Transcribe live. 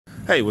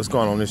Hey, what's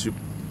going on? This your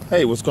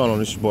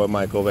boy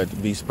Mike over at the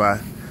B Spot.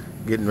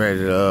 Getting ready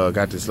to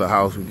got this little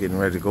house. We're getting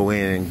ready to go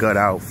in and gut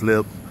out,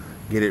 flip,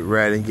 get it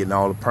ready, getting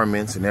all the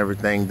permits and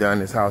everything done.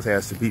 This house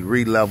has to be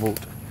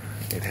re-leveled.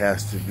 It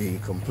has to be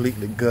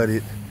completely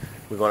gutted.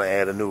 We're gonna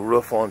add a new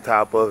roof on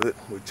top of it.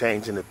 We're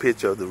changing the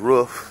pitch of the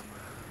roof.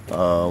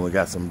 We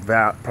got some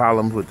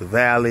problems with the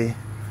valley.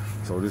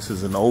 So this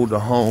is an older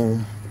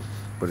home,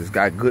 but it's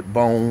got good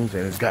bones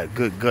and it's got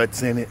good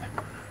guts in it.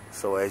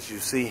 So as you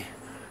see,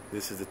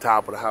 this is the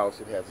top of the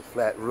house. It has a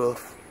flat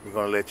roof. We're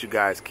gonna let you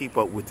guys keep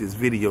up with this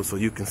video so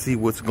you can see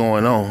what's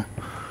going on.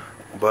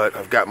 But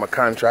I've got my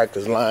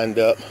contractors lined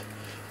up,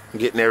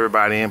 getting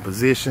everybody in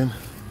position.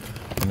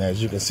 And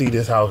as you can see,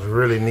 this house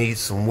really needs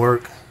some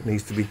work. It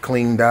needs to be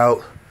cleaned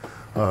out.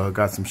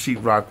 Got some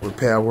sheetrock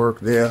repair work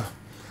there.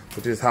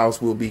 But this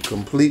house will be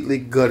completely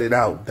gutted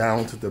out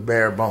down to the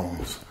bare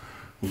bones.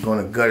 We're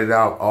gonna gut it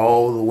out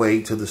all the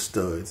way to the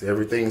studs.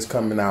 Everything's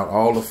coming out,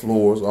 all the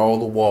floors, all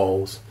the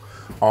walls,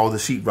 all the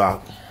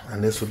sheetrock,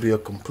 and this will be a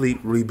complete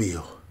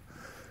rebuild.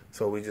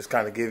 So we just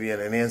kind of give you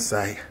an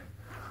insight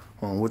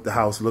on what the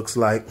house looks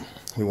like.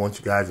 We want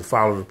you guys to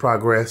follow the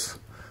progress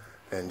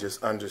and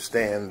just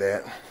understand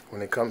that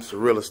when it comes to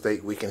real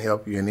estate, we can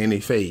help you in any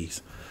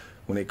phase.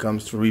 When it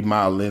comes to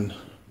remodeling,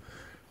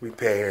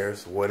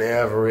 repairs,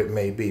 whatever it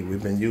may be.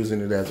 We've been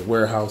using it as a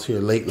warehouse here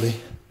lately,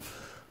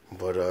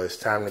 but it's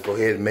time to go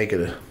ahead and make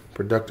it a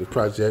productive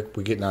project.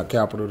 We're getting our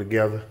capital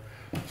together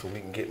so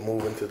we can get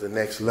moving to the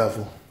next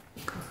level.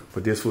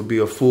 But this would be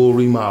a full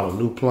remodel,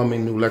 new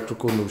plumbing, new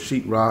electrical, new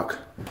sheetrock.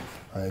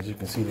 As you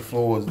can see, the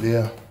floor is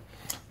there.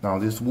 Now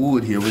this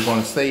wood here, we're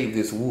gonna save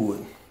this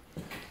wood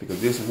because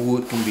this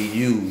wood can be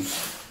used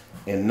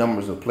in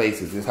numbers of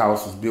places. This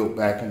house was built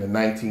back in the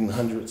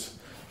 1900s.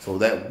 So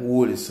that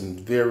wood is some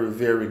very,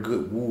 very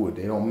good wood.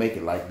 They don't make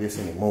it like this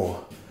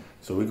anymore.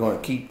 So we're gonna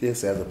keep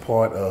this as a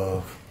part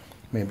of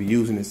maybe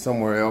using it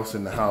somewhere else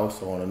in the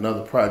house or on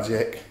another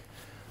project.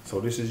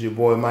 So this is your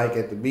boy Mike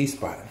at the B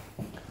Spot.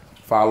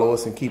 Follow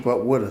us and keep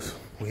up with us.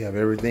 We have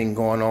everything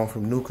going on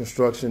from new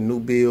construction,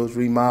 new builds,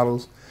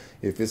 remodels.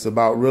 If it's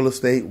about real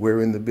estate,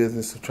 we're in the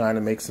business of trying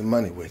to make some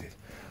money with it.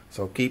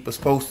 So keep us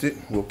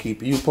posted. We'll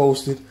keep you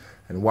posted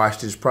and watch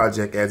this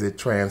project as it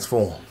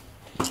transforms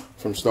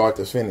from start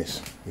to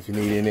finish. If you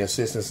need any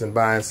assistance in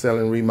buying,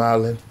 selling,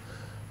 remodeling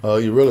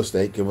your real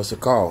estate, give us a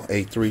call.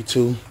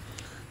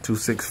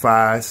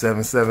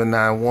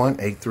 832-265-7791.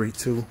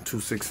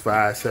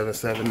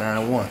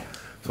 832-265-7791.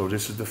 So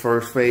this is the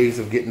first phase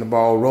of getting the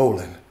ball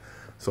rolling.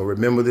 So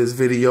remember this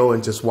video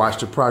and just watch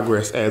the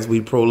progress as we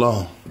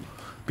prolong.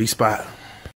 B Spot.